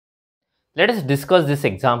Let us discuss this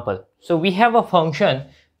example. So we have a function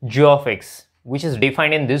g of x which is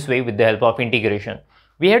defined in this way with the help of integration.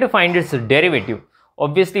 We have to find its derivative.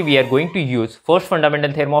 Obviously, we are going to use first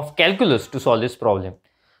fundamental theorem of calculus to solve this problem.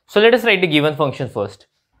 So let us write the given function first.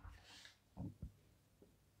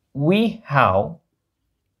 We have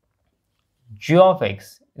g of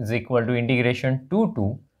x is equal to integration 2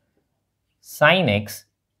 to sin x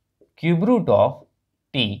cube root of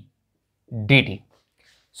t dt.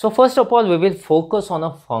 So first of all, we will focus on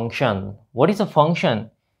a function. What is a function?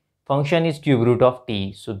 Function is cube root of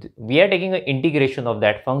t. So we are taking an integration of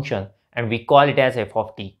that function and we call it as f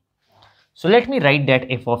of t. So let me write that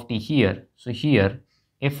f of t here. So here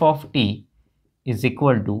f of t is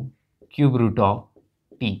equal to cube root of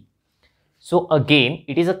t. So again,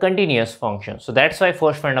 it is a continuous function. So that's why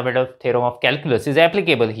first fundamental theorem of calculus is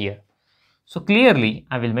applicable here. So clearly,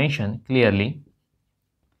 I will mention clearly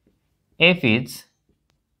f is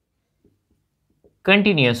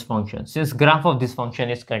continuous function since graph of this function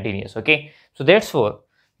is continuous. Okay, so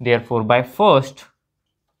therefore by first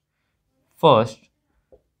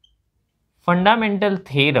fundamental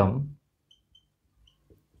theorem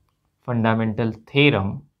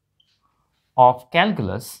of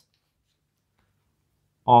calculus,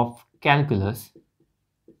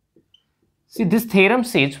 see, this theorem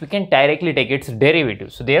says we can directly take its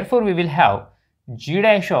derivative. So therefore we will have g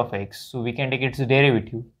dash of x, so we can take its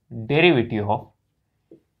derivative of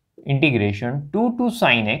integration 2 to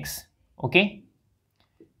sin x, okay,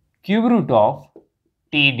 cube root of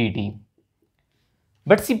t dt.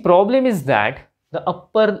 But see, problem is that the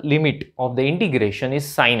upper limit of the integration is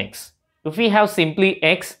sin x. If we have simply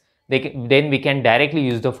x, then we can directly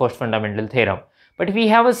use the first fundamental theorem. But if we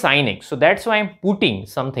have a sin x, so that's why I'm putting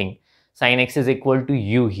something sin x is equal to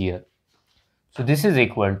u here. So this is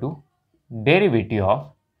equal to derivative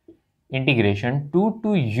of integration 2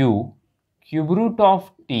 to u cube root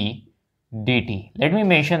of t dt. Let me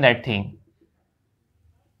mention that thing.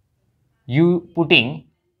 You putting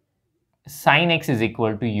sin x is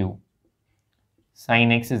equal to u.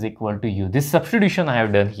 Sin x is equal to u. This substitution I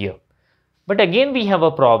have done here. But again we have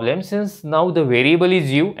a problem since now the variable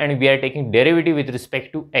is u and we are taking derivative with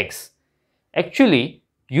respect to x. Actually,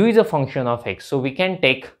 u is a function of x. So we can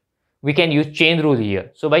use chain rule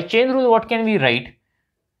here. So by chain rule, what can we write?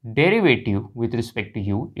 Derivative with respect to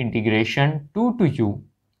u, integration 2 to u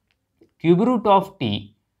cube root of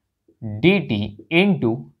t dt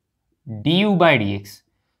into du by dx.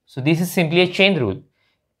 So this is simply a chain rule.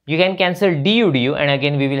 You can cancel du and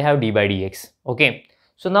again we will have d by dx. Okay.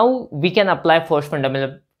 So now we can apply first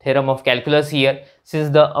fundamental theorem of calculus here since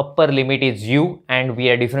the upper limit is u and we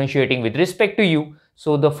are differentiating with respect to u.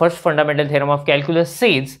 So the first fundamental theorem of calculus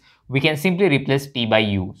says we can simply replace t by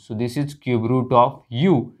u. So this is cube root of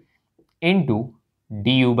u into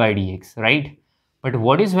du by dx, right? But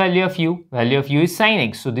what is value of u? Value of u is sin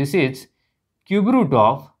x. So this is cube root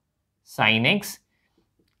of sin x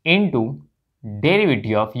into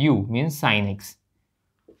derivative of u means sin x.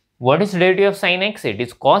 What is derivative of sin x? It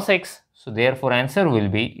is cos x. So therefore answer will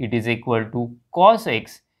be it is equal to cos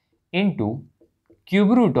x into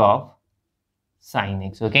cube root of sin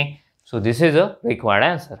x. Okay. So this is a required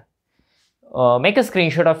answer. Make a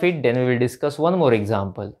screenshot of it, then we will discuss one more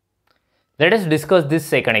example. Let us discuss this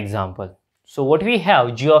second example. So what we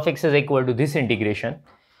have, g of x is equal to this integration.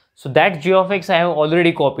 So that g of x I have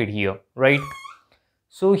already copied here, right?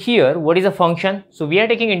 So here, what is a function? So we are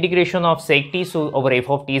taking integration of sec t, so our f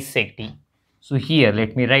of t is sec t. So here,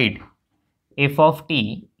 let me write f of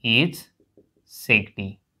t is sec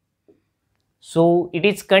t. So it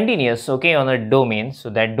is continuous, okay, on a domain. So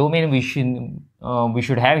that domain we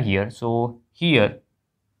should have here. So here,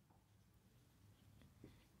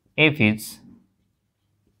 f is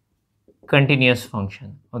continuous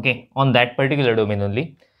function, okay, on that particular domain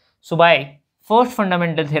only. So by first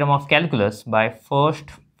fundamental theorem of calculus,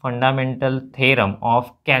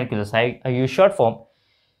 I use short form.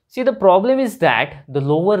 See, the problem is that the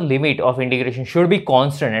lower limit of integration should be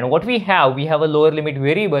constant, and what we have a lower limit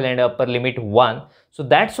variable and upper limit 1. So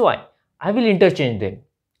that's why I will interchange them.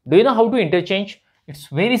 Do you know how to interchange? It's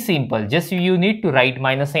very simple. Just you need to write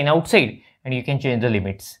minus sign outside and you can change the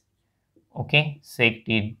limits. Okay, sec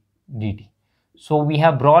t dt. So we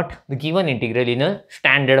have brought the given integral in a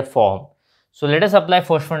standard form. So let us apply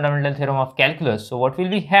first fundamental theorem of calculus. So what will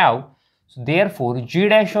we have? So therefore g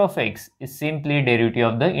dash of x is simply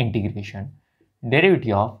derivative of the integration.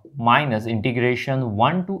 Derivative of minus integration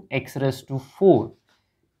 1 to x raised to 4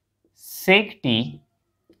 sec t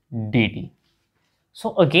dt.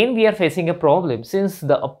 So again we are facing a problem since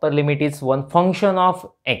the upper limit is one function of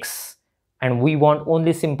x and we want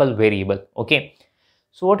only simple variable. Okay.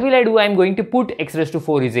 So what will I do? I am going to put x raised to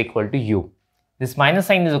 4 is equal to u. This minus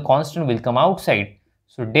sign is a constant, will come outside.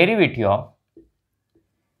 So derivative of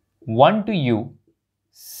 1 to u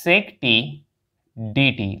sec t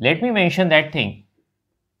dt. Let me mention that thing.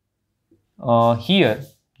 Here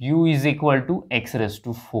u is equal to x raised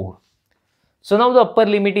to 4. So now the upper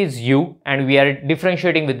limit is u and we are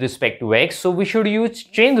differentiating with respect to x. So we should use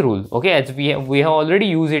chain rule, okay, as we have already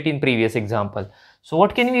used it in previous example. So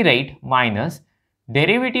what can we write? Minus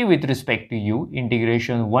derivative with respect to u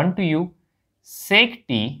integration 1 to u sec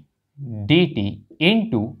t dt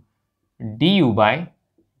into du by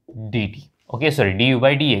dt. Okay, sorry, du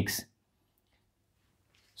by dx.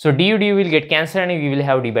 So du will get cancelled and we will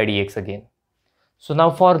have d by dx again. So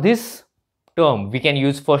now for this term, we can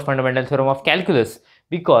use first fundamental theorem of calculus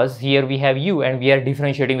because here we have u and we are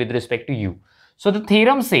differentiating with respect to u. So the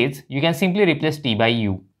theorem says you can simply replace t by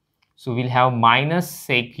u. So we'll have minus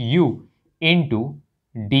sec u into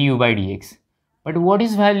du by dx. But what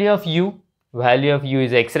is value of u? Value of u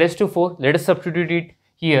is x raised to 4. Let us substitute it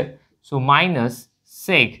here. So minus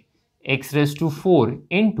sec x raised to 4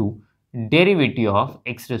 into derivative of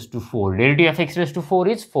x raised to 4. Derivative of x raised to 4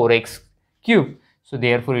 is 4x cube. So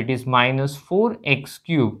therefore it is minus 4x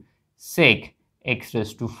cube sec x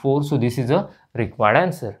raised to 4. So this is a required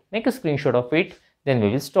answer. Make a screenshot of it, then we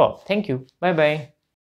will stop. Thank you. Bye bye.